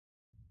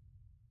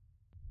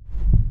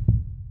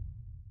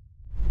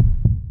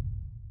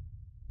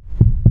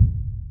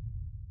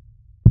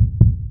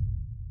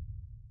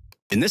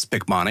In this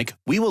Picmonic,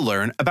 we will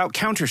learn about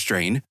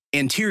counterstrain,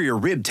 anterior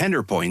rib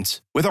tender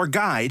points, with our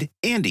guide,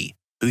 Andy,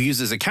 who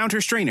uses a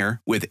counterstrainer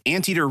with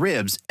anteater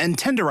ribs and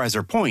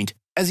tenderizer point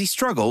as he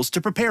struggles to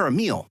prepare a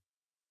meal.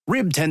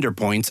 Rib tender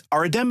points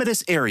are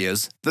edematous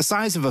areas the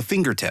size of a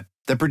fingertip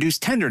that produce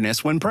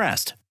tenderness when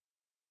pressed.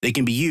 They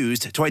can be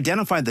used to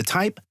identify the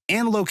type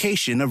and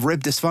location of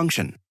rib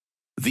dysfunction.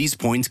 These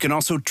points can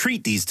also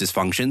treat these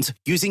dysfunctions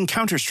using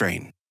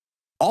counterstrain.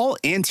 All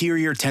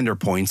anterior tender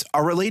points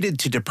are related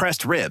to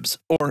depressed ribs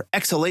or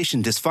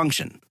exhalation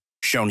dysfunction,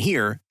 shown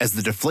here as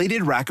the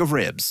deflated rack of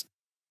ribs.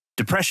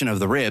 Depression of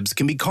the ribs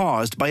can be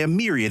caused by a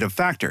myriad of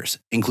factors,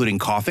 including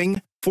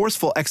coughing,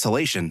 forceful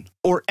exhalation,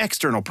 or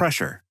external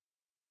pressure.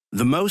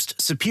 The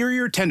most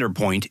superior tender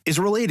point is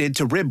related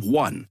to rib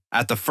 1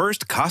 at the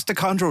first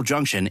costochondral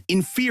junction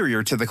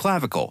inferior to the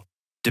clavicle,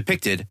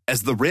 depicted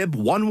as the rib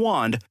 1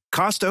 wand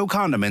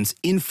costocondylons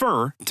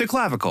infer to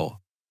clavicle.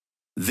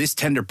 This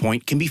tender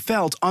point can be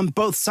felt on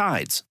both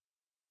sides.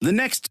 The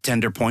next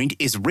tender point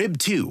is rib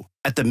 2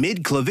 at the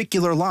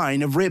mid-clavicular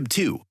line of rib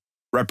 2,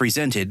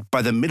 represented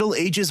by the Middle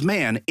Ages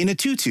man in a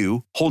tutu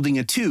holding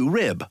a 2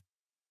 rib.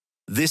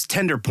 This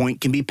tender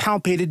point can be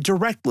palpated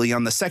directly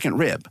on the second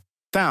rib,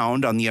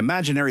 found on the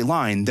imaginary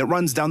line that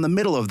runs down the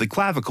middle of the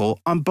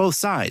clavicle on both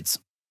sides.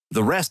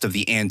 The rest of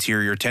the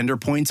anterior tender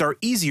points are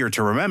easier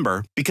to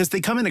remember because they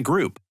come in a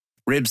group,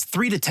 ribs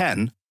 3 to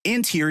 10,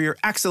 anterior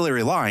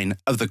axillary line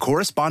of the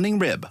corresponding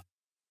rib.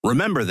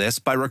 Remember this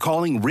by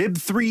recalling rib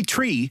 3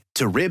 tree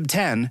to rib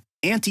 10,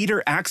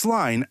 anteater ax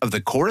line of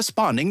the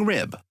corresponding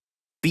rib.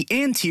 The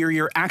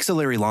anterior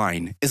axillary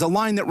line is a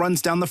line that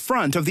runs down the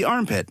front of the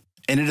armpit,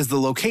 and it is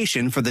the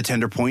location for the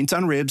tender points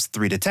on ribs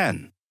 3 to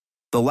 10.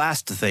 The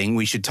last thing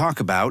we should talk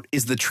about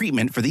is the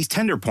treatment for these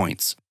tender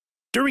points.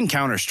 During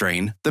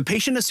counterstrain, the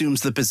patient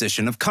assumes the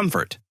position of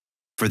comfort.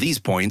 For these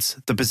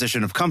points, the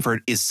position of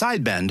comfort is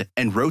side bend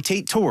and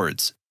rotate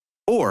towards,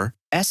 or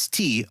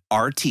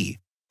STRT,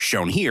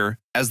 shown here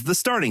as the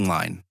starting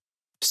line.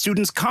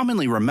 Students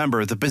commonly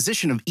remember the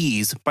position of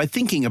ease by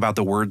thinking about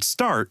the word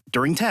start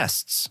during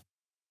tests.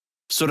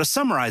 So to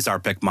summarize our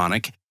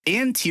Picmonic,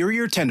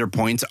 anterior tender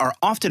points are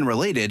often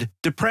related to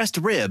depressed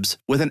ribs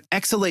with an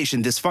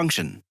exhalation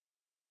dysfunction.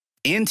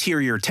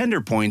 Anterior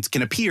tender points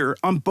can appear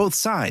on both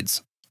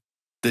sides.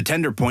 The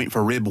tender point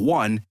for rib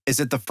 1 is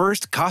at the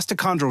first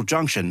costochondral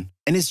junction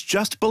and is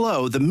just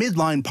below the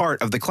midline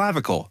part of the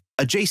clavicle,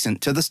 adjacent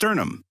to the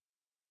sternum.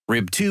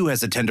 Rib 2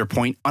 has a tender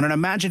point on an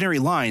imaginary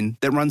line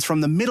that runs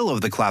from the middle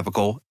of the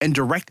clavicle and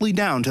directly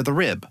down to the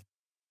rib.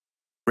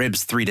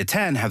 Ribs 3 to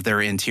 10 have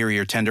their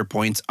anterior tender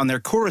points on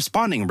their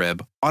corresponding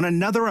rib on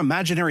another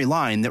imaginary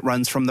line that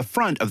runs from the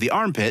front of the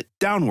armpit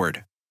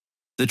downward.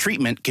 The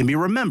treatment can be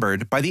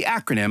remembered by the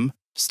acronym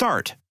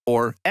START,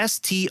 or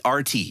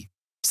STRT,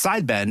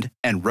 side bend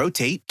and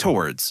rotate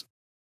towards.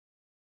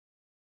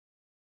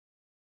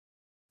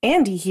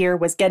 Andy here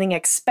was getting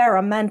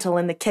experimental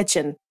in the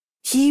kitchen.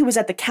 He was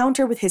at the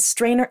counter with his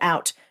strainer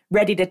out,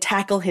 ready to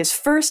tackle his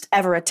first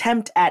ever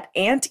attempt at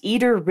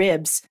anteater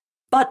ribs.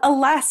 But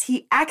alas,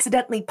 he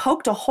accidentally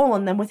poked a hole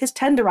in them with his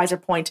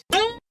tenderizer point,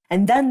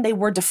 and then they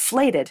were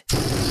deflated.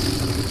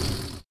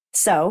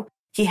 So,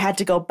 he had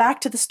to go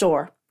back to the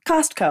store,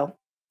 Costco.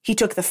 He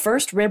took the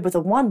first rib with a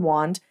 1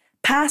 wand,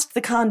 past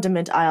the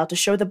condiment aisle to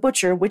show the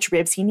butcher which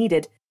ribs he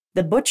needed.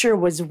 The butcher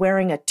was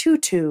wearing a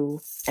tutu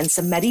and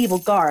some medieval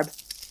garb.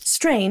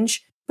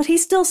 Strange, but he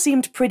still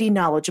seemed pretty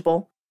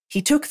knowledgeable.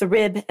 He took the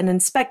rib and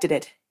inspected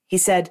it. He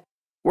said,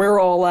 "We're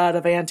all out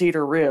of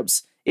anteater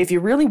ribs. If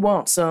you really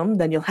want some,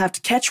 then you'll have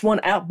to catch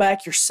one out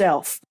back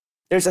yourself.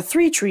 There's a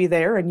 3 tree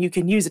there, and you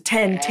can use a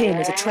 10 tin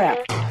as a trap.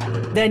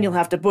 Then you'll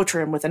have to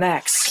butcher him with an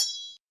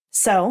axe."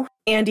 So,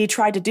 Andy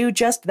tried to do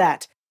just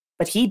that,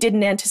 but he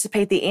didn't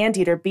anticipate the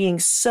anteater being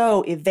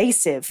so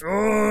evasive.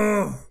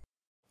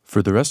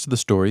 For the rest of the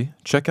story,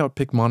 check out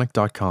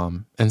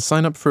Picmonic.com and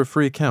sign up for a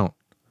free account.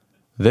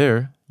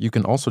 There, you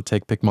can also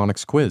take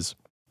Picmonic's quiz.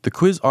 The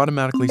quiz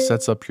automatically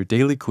sets up your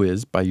daily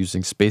quiz by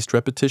using spaced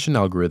repetition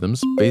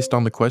algorithms based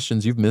on the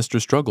questions you've missed or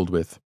struggled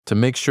with to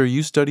make sure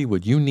you study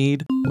what you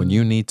need when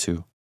you need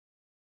to.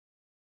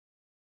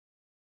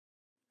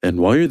 And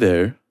while you're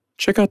there,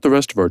 check out the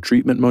rest of our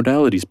treatment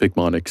modalities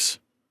Picmonics.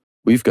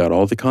 We've got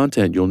all the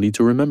content you'll need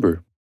to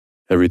remember.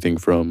 Everything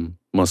from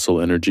muscle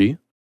energy,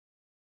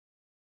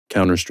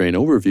 counterstrain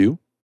overview,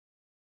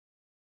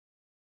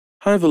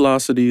 high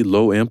velocity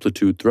low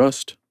amplitude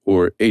thrust,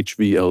 or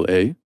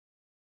HVLA,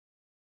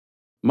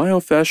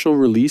 myofascial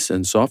release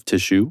and soft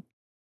tissue,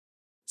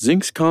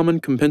 Zinc's common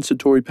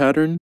compensatory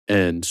pattern,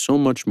 and so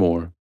much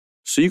more,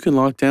 so you can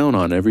lock down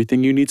on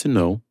everything you need to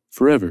know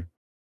forever.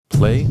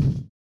 Play,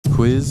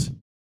 quiz,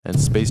 and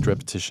spaced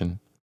repetition.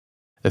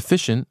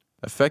 Efficient,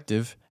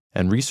 effective,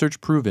 and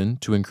research proven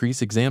to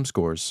increase exam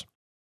scores.